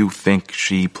yet. Do you think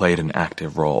she played an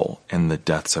active role in the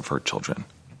deaths of her children?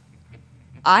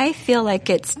 I feel like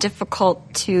it's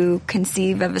difficult to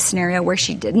conceive of a scenario where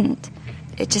she didn't.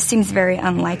 It just seems very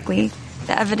unlikely.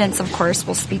 The evidence, of course,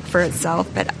 will speak for itself,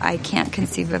 but I can't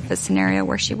conceive of a scenario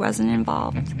where she wasn't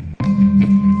involved.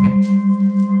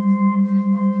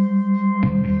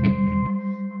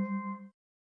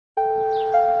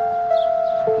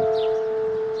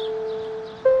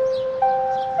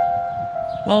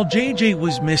 While JJ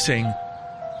was missing,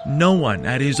 no one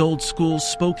at his old school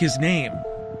spoke his name,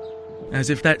 as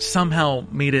if that somehow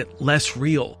made it less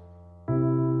real.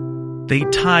 They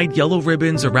tied yellow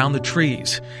ribbons around the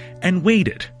trees and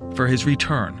waited for his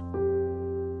return.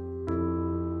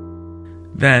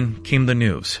 Then came the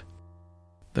news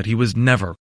that he was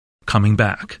never coming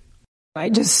back. I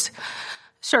just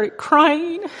started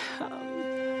crying.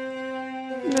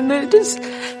 And then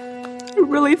I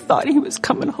really thought he was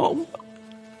coming home.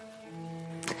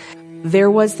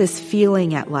 There was this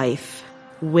feeling at life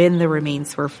when the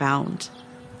remains were found,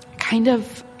 kind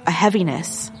of a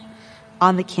heaviness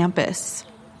on the campus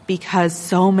because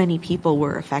so many people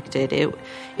were affected.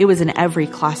 It was in every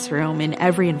classroom, in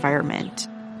every environment.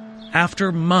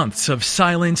 After months of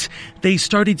silence, they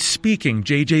started speaking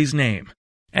JJ's name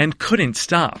and couldn't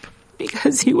stop.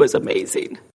 because he was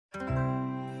amazing.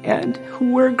 And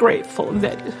we're grateful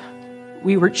that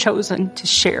we were chosen to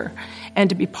share and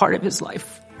to be part of his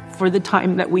life for the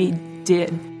time that we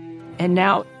did. And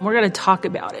now we're going to talk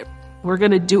about it. We're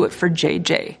going to do it for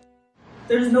JJ.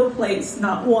 There's no place,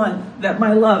 not one, that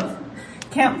my love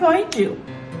can't find you.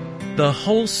 The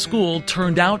whole school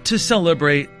turned out to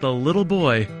celebrate the little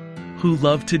boy who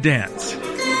loved to dance.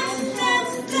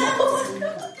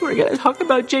 We're going to talk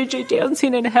about JJ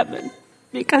dancing in heaven,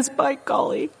 because by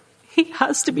golly, he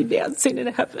has to be dancing in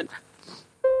heaven.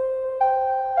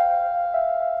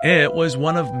 It was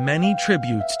one of many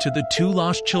tributes to the two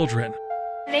lost children.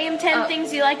 Name 10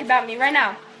 things you like about me right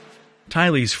now.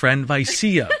 Tylee's friend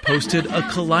Vicea posted a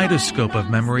kaleidoscope of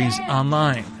memories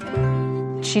online.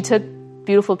 She took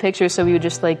beautiful pictures, so we would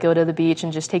just go to the beach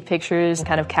and just take pictures and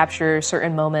kind of capture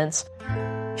certain moments.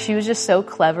 She was just so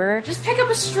clever. Just pick up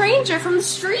a stranger from the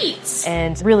streets.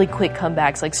 And really quick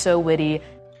comebacks, so witty.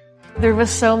 There was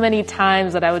so many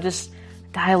times that I would just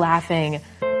die laughing.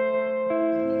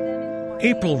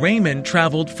 April Raymond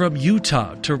traveled from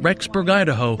Utah to Rexburg,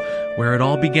 Idaho, where it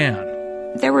all began.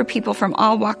 There were people from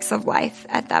all walks of life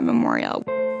at that memorial.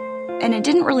 And it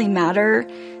didn't really matter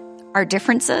our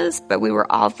differences, but we were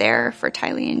all there for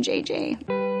Tylee and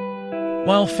JJ.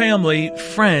 While family,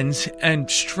 friends, and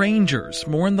strangers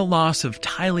mourn the loss of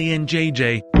Tylee and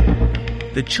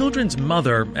JJ, the children's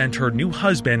mother and her new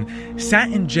husband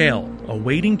sat in jail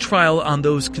awaiting trial on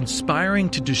those conspiring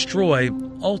to destroy,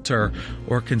 alter,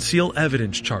 or conceal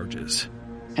evidence charges.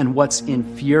 And what's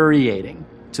infuriating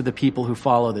to the people who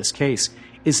follow this case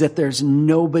is that there's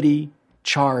nobody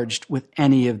charged with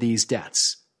any of these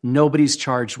deaths. Nobody's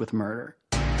charged with murder.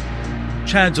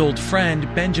 Chad's old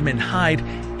friend, Benjamin Hyde,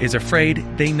 is afraid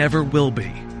they never will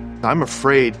be. I'm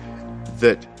afraid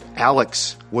that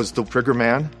Alex was the trigger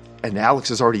man, and Alex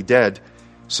is already dead.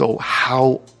 So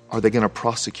how are they going to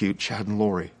prosecute Chad and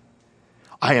Lori?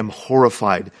 I am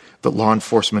horrified that law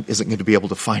enforcement isn't going to be able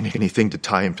to find anything to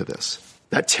tie him to this.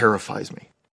 That terrifies me.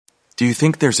 Do you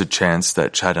think there's a chance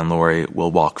that Chad and Lori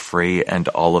will walk free and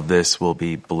all of this will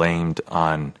be blamed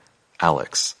on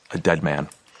Alex, a dead man?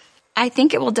 I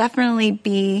think it will definitely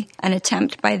be an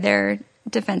attempt by their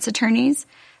defense attorneys,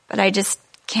 but I just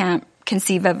can't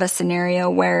conceive of a scenario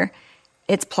where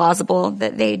it's plausible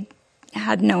that they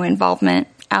had no involvement.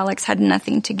 Alex had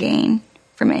nothing to gain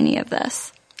from any of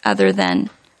this other than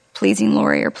pleasing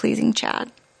Lori or pleasing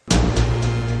Chad.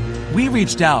 We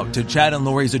reached out to Chad and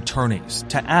Lori's attorneys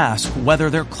to ask whether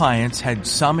their clients had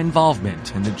some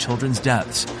involvement in the children's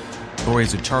deaths.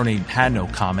 Lori's attorney had no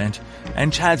comment,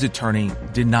 and Chad's attorney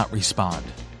did not respond.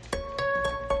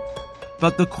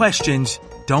 But the questions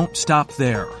don't stop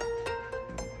there.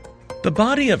 The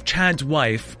body of Chad's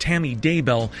wife, Tammy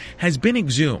Daybell, has been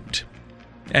exhumed,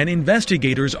 and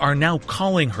investigators are now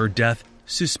calling her death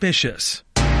suspicious.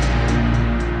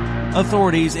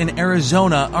 Authorities in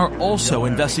Arizona are also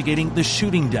investigating the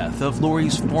shooting death of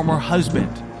Lori's former husband,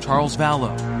 Charles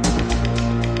Vallow.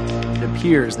 It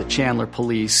appears that Chandler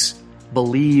police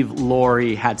believe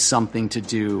Lori had something to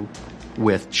do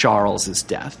with Charles's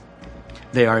death.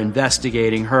 They are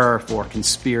investigating her for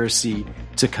conspiracy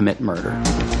to commit murder.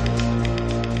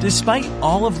 Despite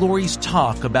all of Lori's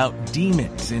talk about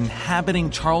demons inhabiting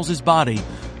Charles's body,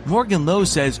 Morgan Lowe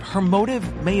says her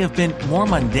motive may have been more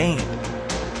mundane.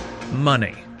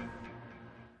 Money.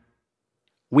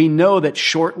 We know that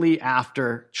shortly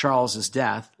after Charles's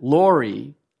death,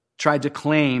 Lori tried to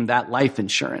claim that life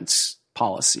insurance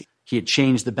policy. He had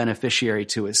changed the beneficiary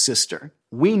to his sister.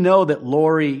 We know that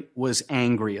Lori was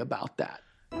angry about that.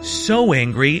 So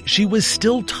angry, she was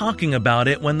still talking about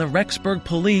it when the Rexburg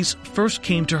police first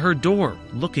came to her door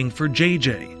looking for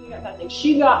JJ.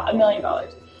 She got $1 million.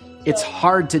 It's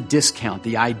hard to discount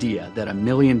the idea that $1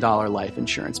 million life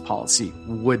insurance policy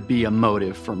would be a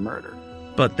motive for murder.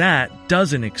 But that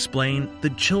doesn't explain the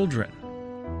children.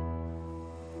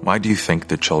 Why do you think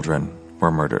the children were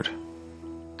murdered?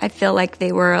 I feel like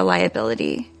they were a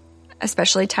liability.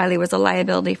 Especially Tylee was a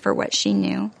liability for what she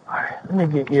knew. All right, let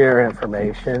me get your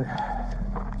information.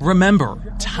 Remember,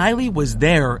 Tylee was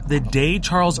there the day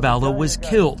Charles Vallow was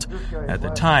killed. At the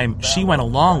time, she went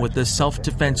along with the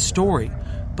self-defense story.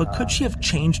 But could she have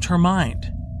changed her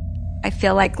mind? I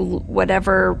feel like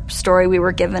whatever story we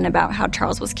were given about how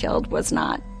Charles was killed was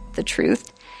not the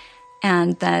truth,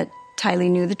 and that Tylee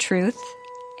knew the truth,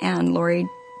 and Lori,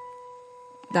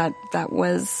 that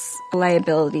was a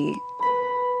liability.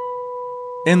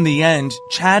 In the end,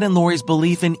 Chad and Lori's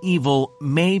belief in evil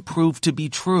may prove to be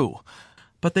true.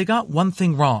 But they got one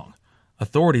thing wrong.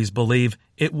 Authorities believe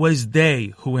it was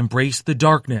they who embraced the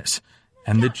darkness,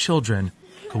 and the children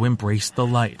who embraced the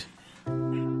light.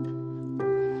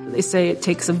 They say it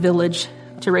takes a village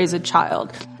to raise a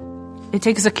child. It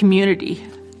takes a community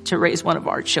to raise one of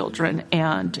our children,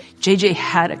 and JJ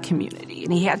had a community,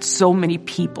 and he had so many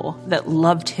people that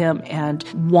loved him and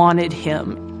wanted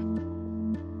him.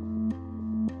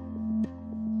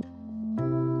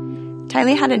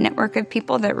 Tylee had a network of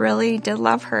people that really did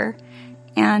love her,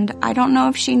 and I don't know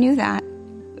if she knew that.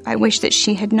 I wish that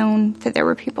she had known that there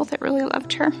were people that really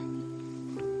loved her,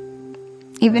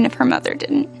 even if her mother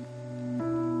didn't.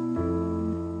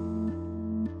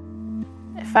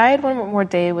 If I had one more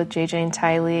day with JJ and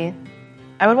Tylee,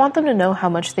 I would want them to know how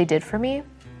much they did for me,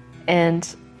 and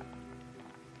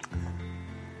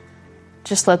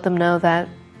just let them know that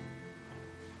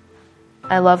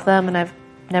I love them and I've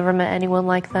never met anyone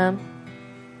like them.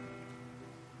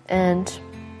 And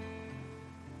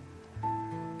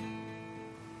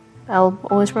I'll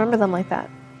always remember them like that.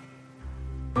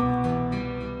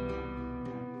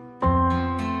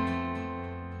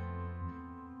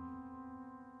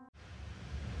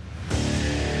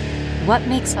 What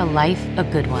makes a life a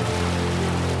good one?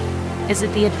 Is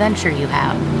it the adventure you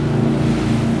have?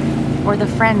 Or the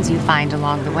friends you find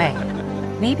along the way?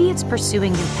 Maybe it's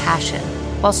pursuing your passion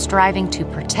while striving to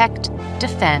protect,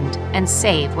 defend, and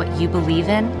save what you believe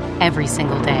in every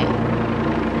single day.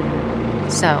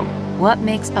 So, what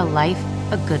makes a life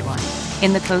a good one?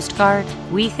 In the Coast Guard,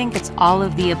 we think it's all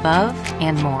of the above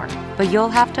and more, but you'll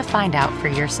have to find out for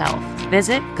yourself.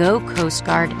 Visit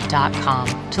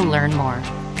gocoastguard.com to learn more.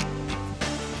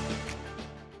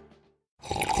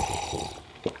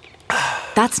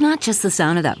 That's not just the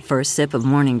sound of that first sip of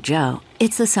Morning Joe.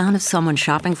 It's the sound of someone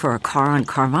shopping for a car on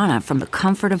Carvana from the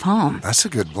comfort of home. That's a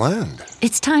good blend.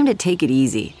 It's time to take it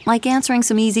easy, like answering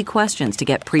some easy questions to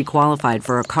get pre-qualified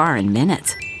for a car in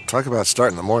minutes. Talk about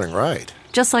starting the morning right.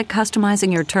 Just like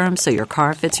customizing your terms so your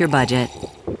car fits your budget.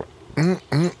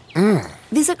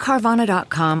 Visit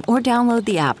Carvana.com or download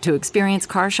the app to experience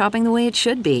car shopping the way it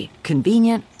should be.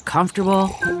 Convenient,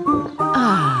 comfortable.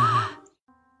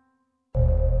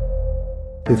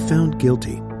 If found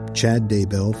guilty, Chad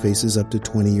Daybell faces up to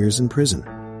 20 years in prison,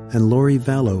 and Lori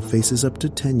Vallow faces up to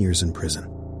 10 years in prison.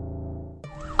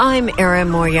 I'm Erin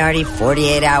Moriarty,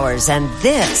 48 Hours, and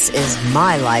this is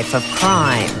My Life of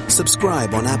Crime.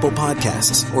 Subscribe on Apple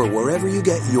Podcasts or wherever you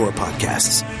get your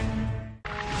podcasts.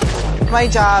 My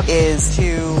job is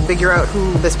to figure out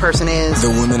who this person is. The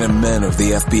women and men of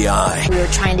the FBI. We were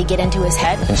trying to get into his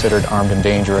head. Considered armed and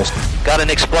dangerous. Got an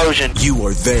explosion. You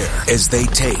are there as they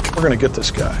take. We're going to get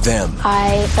this guy. Them.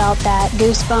 I felt that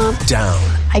goosebump. Down.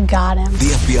 I got him.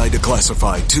 The FBI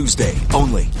Declassified, Tuesday,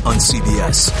 only on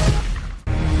CBS.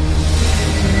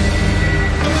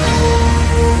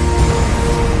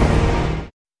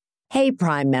 Hey,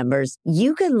 Prime members,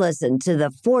 you can listen to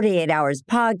the 48 Hours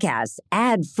podcast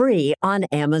ad-free on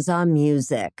Amazon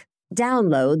Music.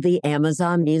 Download the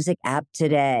Amazon Music app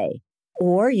today.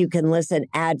 Or you can listen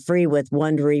ad-free with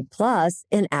Wondery Plus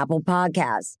in Apple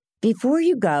Podcasts. Before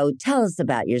you go, tell us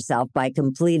about yourself by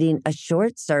completing a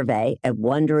short survey at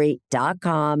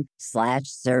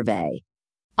Wondery.com/survey.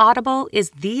 Audible is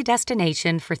the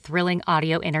destination for thrilling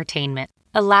audio entertainment.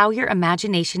 Allow your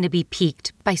imagination to be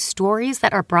piqued by stories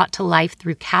that are brought to life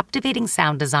through captivating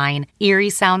sound design, eerie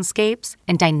soundscapes,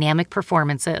 and dynamic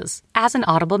performances. As an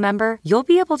Audible member, you'll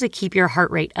be able to keep your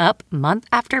heart rate up month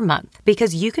after month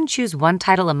because you can choose one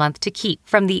title a month to keep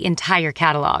from the entire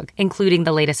catalog, including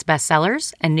the latest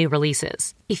bestsellers and new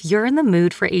releases. If you're in the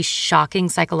mood for a shocking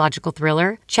psychological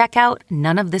thriller, check out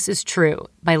None of This Is True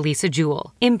by Lisa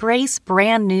Jewell. Embrace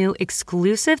brand new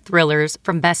exclusive thrillers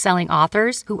from best-selling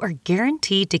authors who are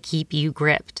guaranteed to keep you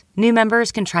gripped. New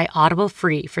members can try Audible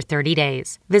free for 30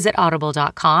 days. Visit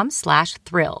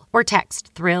audible.com/thrill or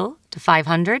text thrill to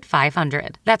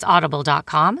 500-500. That's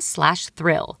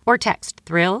audible.com/thrill or text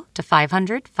thrill to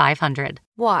 500-500.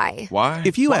 Why? Why?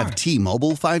 If you have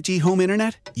T-Mobile 5G home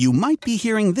internet, you might be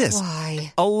hearing this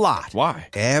Why? a lot. Why?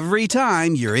 Every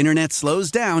time your internet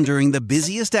slows down during the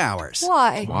busiest hours.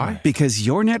 Why? Why? Because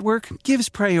your network gives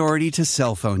priority to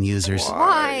cell phone users.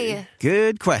 Why?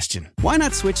 Good question. Why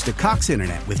not switch to Cox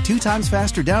Internet with 2 times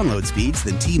faster download speeds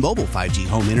than T-Mobile 5G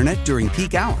home internet during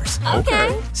peak hours?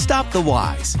 Okay. Stop the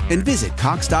whys and visit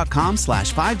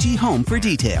Cox.com/5G home for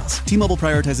details. T-Mobile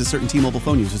prioritizes certain T-Mobile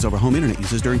phone users over home internet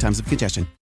users during times of congestion.